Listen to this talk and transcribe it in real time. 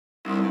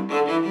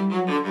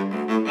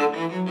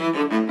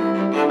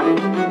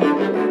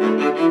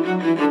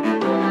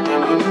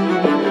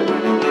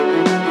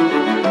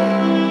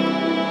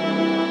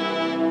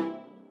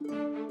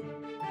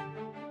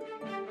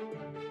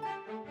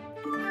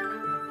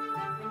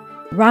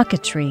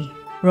Rocketry,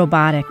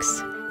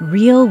 robotics,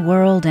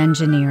 real-world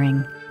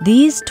engineering.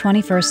 These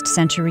 21st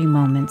century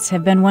moments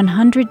have been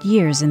 100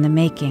 years in the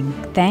making,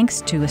 thanks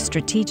to a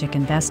strategic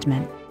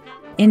investment.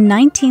 In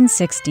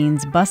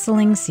 1916's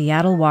bustling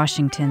Seattle,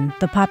 Washington,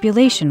 the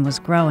population was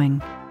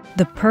growing.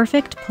 The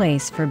perfect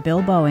place for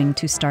Bill Boeing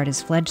to start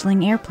his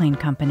fledgling airplane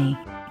company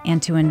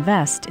and to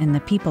invest in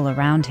the people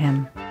around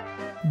him.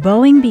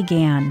 Boeing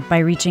began by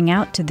reaching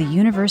out to the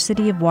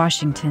University of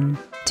Washington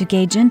to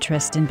gauge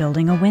interest in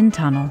building a wind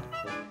tunnel,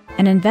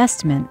 an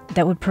investment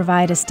that would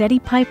provide a steady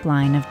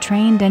pipeline of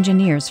trained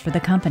engineers for the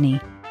company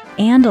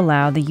and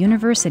allow the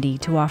university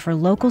to offer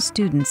local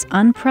students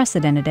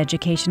unprecedented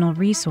educational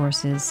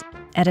resources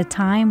at a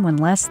time when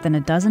less than a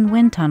dozen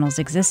wind tunnels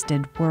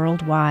existed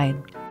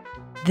worldwide.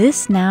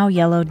 This now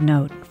yellowed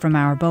note from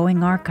our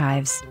Boeing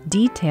archives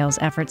details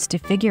efforts to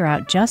figure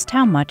out just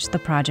how much the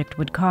project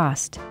would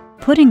cost,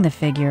 putting the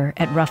figure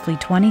at roughly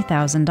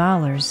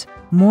 $20,000,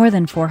 more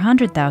than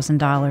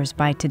 $400,000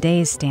 by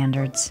today's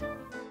standards.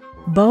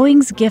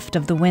 Boeing's gift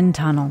of the wind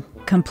tunnel,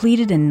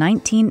 completed in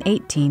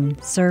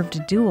 1918, served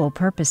dual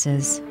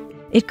purposes.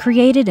 It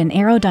created an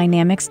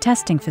aerodynamics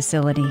testing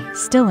facility,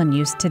 still in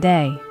use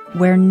today,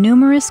 where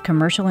numerous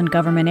commercial and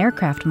government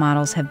aircraft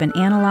models have been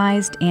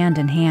analyzed and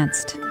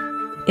enhanced.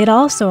 It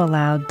also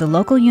allowed the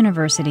local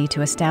university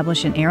to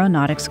establish an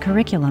aeronautics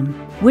curriculum,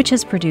 which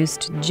has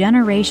produced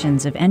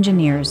generations of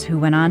engineers who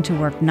went on to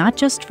work not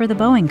just for the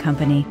Boeing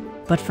Company,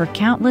 but for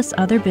countless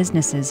other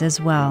businesses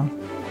as well.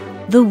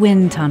 The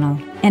wind tunnel,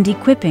 and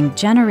equipping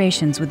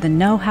generations with the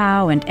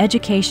know-how and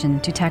education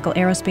to tackle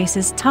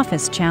aerospace's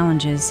toughest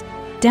challenges,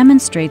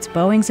 demonstrates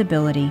Boeing's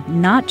ability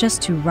not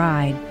just to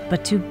ride,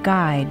 but to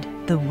guide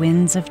the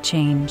winds of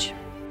change.